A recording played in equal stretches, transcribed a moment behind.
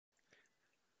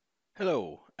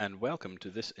Hello, and welcome to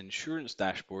this insurance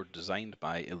dashboard designed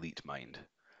by Elitmind.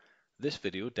 This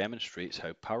video demonstrates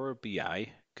how Power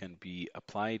BI can be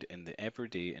applied in the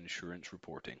everyday insurance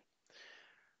reporting.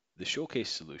 The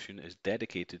Showcase solution is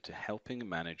dedicated to helping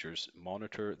managers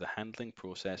monitor the handling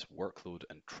process, workload,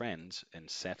 and trends in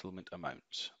settlement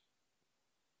amounts.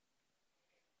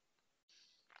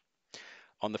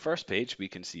 On the first page, we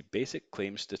can see basic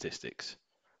claim statistics.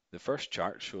 The first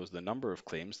chart shows the number of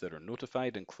claims that are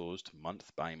notified and closed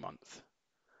month by month.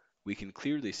 We can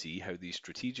clearly see how these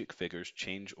strategic figures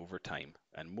change over time,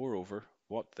 and moreover,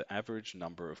 what the average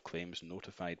number of claims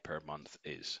notified per month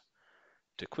is.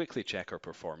 To quickly check our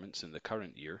performance in the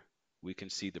current year, we can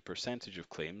see the percentage of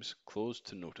claims closed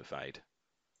to notified.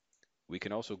 We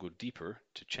can also go deeper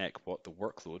to check what the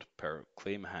workload per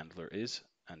claim handler is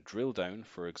and drill down,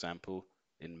 for example,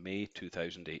 in May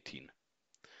 2018.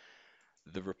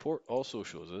 The report also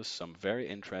shows us some very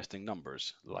interesting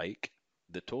numbers, like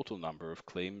the total number of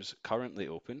claims currently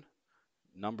open,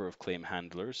 number of claim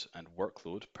handlers, and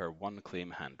workload per one claim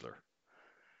handler.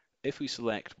 If we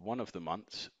select one of the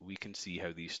months, we can see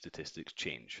how these statistics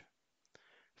change.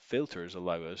 Filters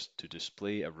allow us to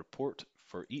display a report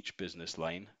for each business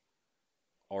line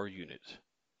or unit.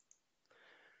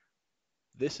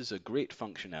 This is a great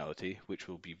functionality which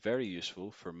will be very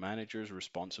useful for managers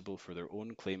responsible for their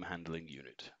own claim handling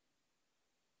unit.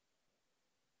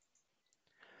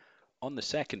 On the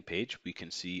second page, we can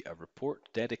see a report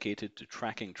dedicated to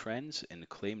tracking trends in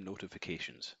claim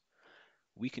notifications.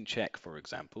 We can check, for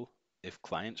example, if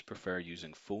clients prefer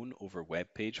using phone over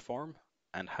web page form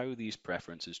and how these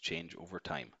preferences change over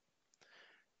time.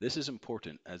 This is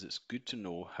important as it's good to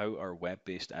know how our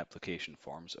web-based application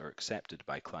forms are accepted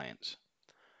by clients.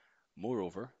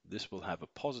 Moreover, this will have a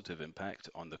positive impact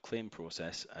on the claim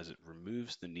process as it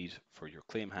removes the need for your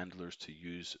claim handlers to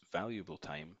use valuable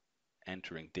time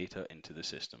entering data into the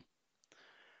system.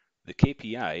 The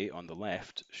KPI on the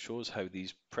left shows how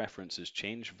these preferences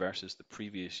change versus the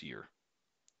previous year.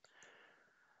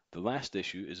 The last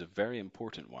issue is a very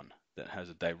important one that has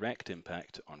a direct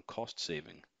impact on cost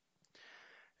saving.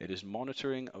 It is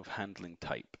monitoring of handling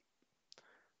type.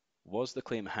 Was the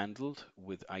claim handled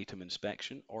with item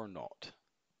inspection or not?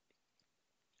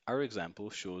 Our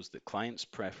example shows that clients'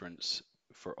 preference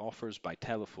for offers by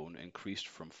telephone increased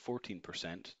from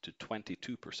 14% to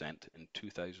 22% in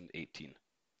 2018.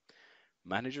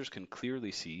 Managers can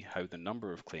clearly see how the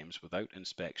number of claims without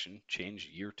inspection change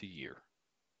year to year.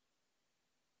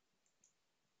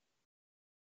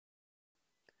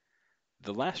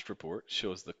 The last report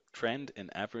shows the trend in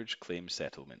average claim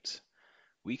settlements.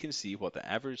 We can see what the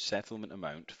average settlement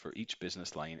amount for each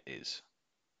business line is.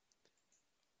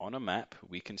 On a map,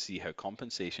 we can see how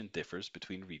compensation differs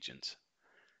between regions.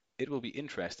 It will be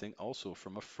interesting also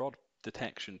from a fraud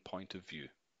detection point of view.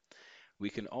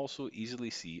 We can also easily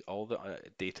see all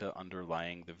the data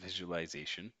underlying the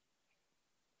visualization.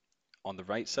 On the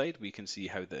right side, we can see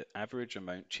how the average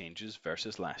amount changes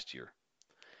versus last year.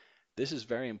 This is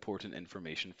very important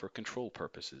information for control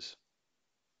purposes.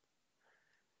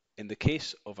 In the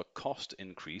case of a cost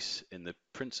increase in the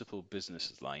principal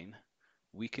business line,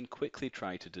 we can quickly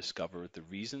try to discover the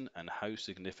reason and how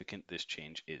significant this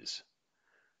change is.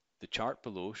 The chart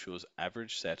below shows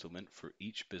average settlement for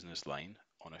each business line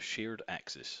on a shared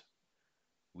axis.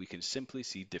 We can simply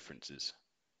see differences.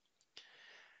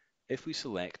 If we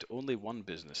select only one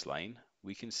business line,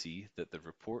 we can see that the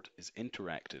report is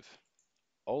interactive.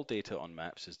 All data on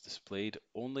maps is displayed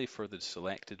only for the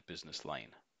selected business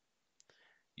line.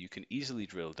 You can easily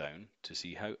drill down to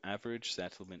see how average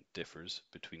settlement differs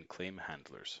between claim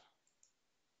handlers.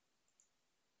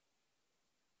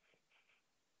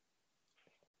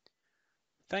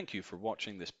 Thank you for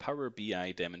watching this Power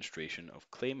BI demonstration of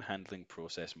claim handling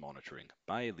process monitoring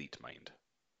by Elitmind.